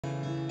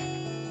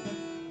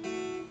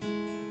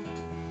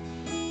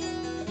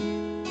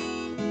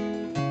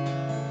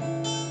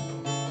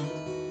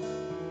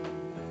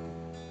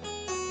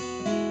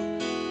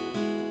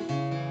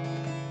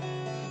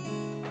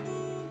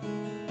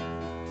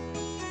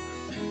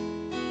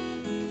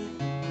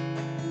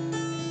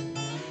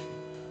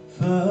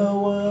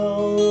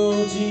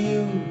Farewell to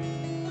you,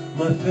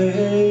 my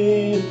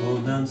faithful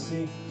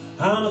Nancy,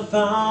 and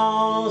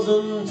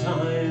 1,000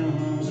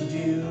 times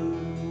adieu.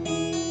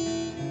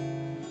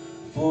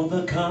 For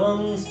the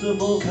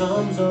constable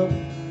comes up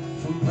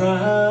from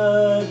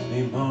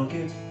Bradley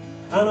Market,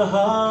 and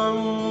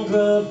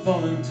 100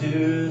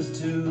 volunteers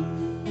too.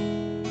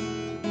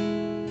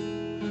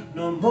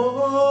 No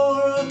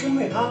more can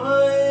we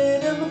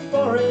hide in the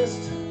forest,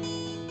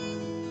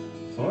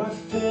 for I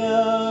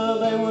fear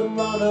they would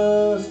run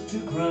us to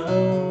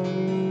ground.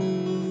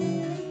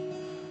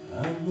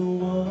 And the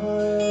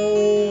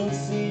wild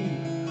sea,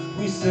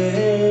 we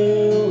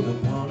sailed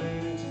upon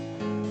it,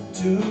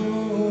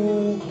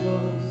 too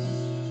close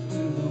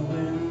to the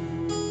wind.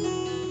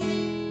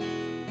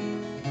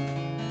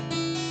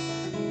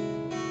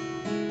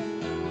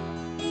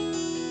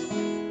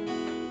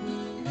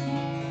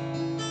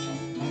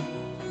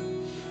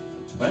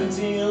 For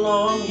 20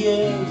 long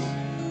years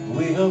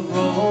we have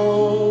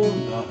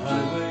roamed the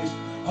highways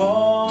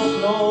of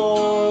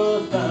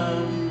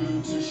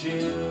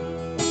Northamptonshire,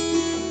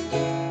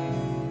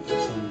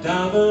 from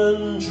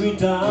Daventry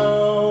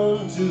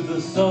down to the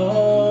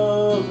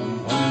southern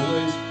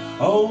highways.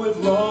 Oh, we've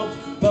robbed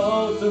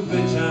both the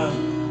rich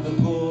and the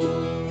poor.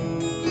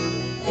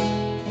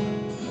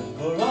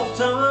 For oft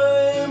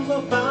times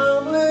our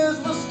families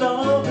were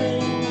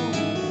starving.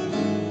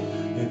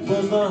 It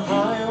was the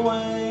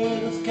highway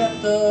that's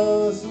kept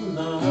us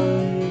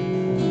alive.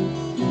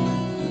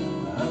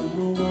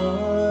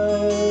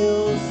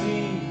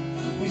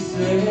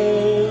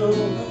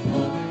 Sailed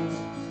upon it,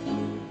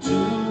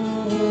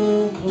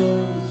 too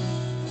close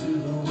to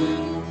the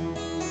wind.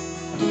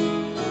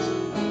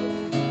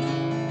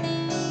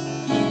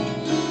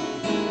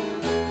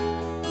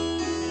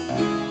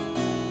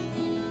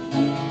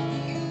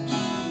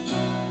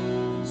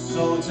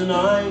 So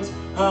tonight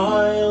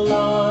I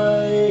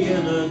lie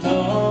in a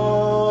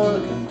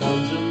darkened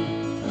dungeon,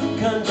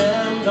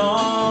 condemned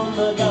on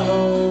the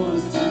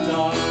gallows to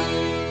die.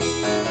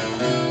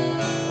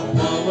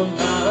 While the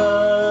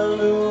man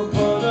who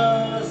put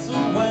us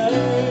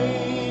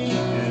away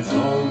is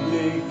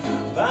only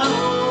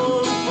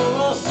bound for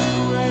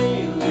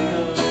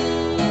Australia.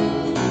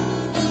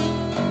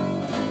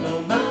 No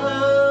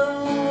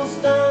man will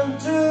stand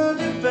to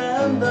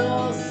defend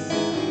us.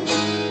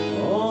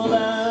 Oh,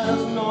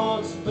 there's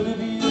naught but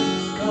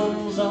abuse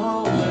comes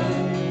our way.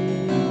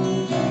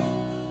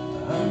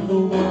 And the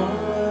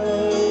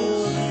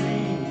wide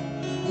sea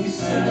we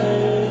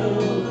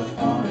sailed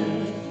upon it,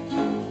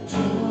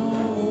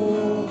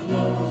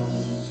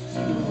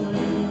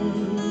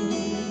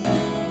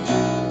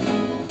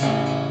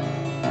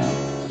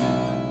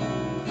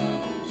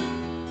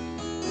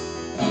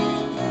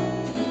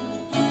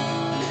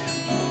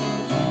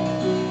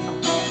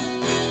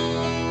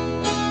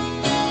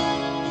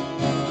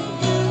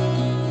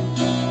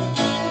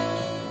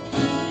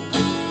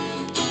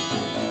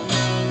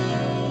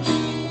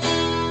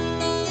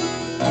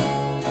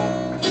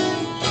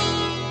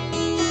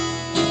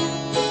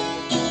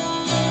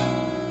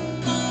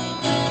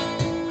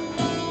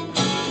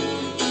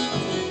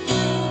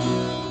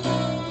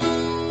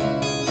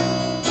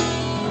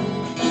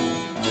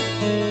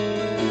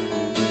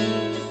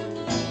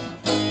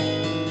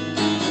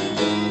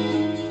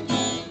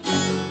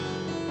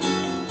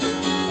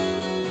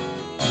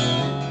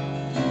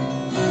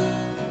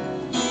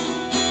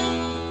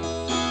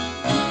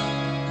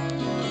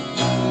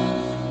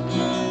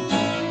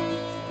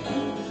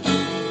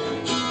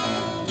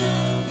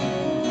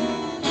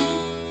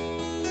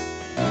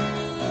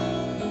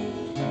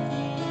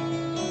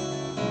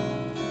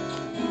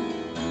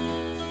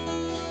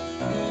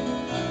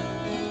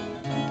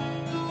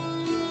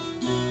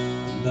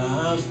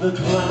 as the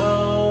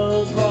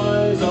clouds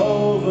rise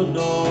over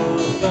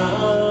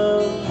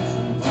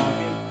Northampton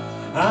Market,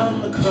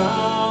 and the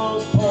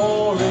crowds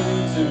pour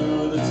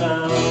into the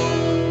town,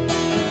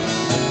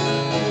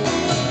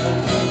 and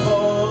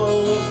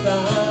people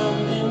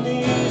stand in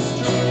these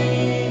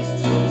streets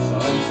till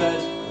sunset,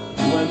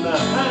 when the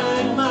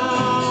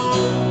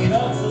hangman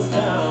cuts us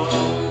down.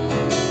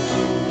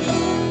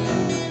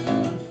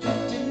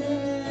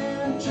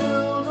 Dear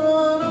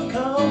children of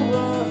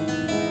Culworth,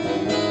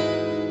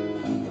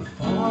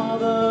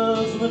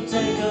 fathers were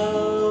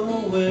taken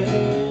away,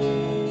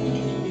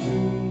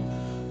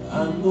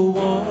 and the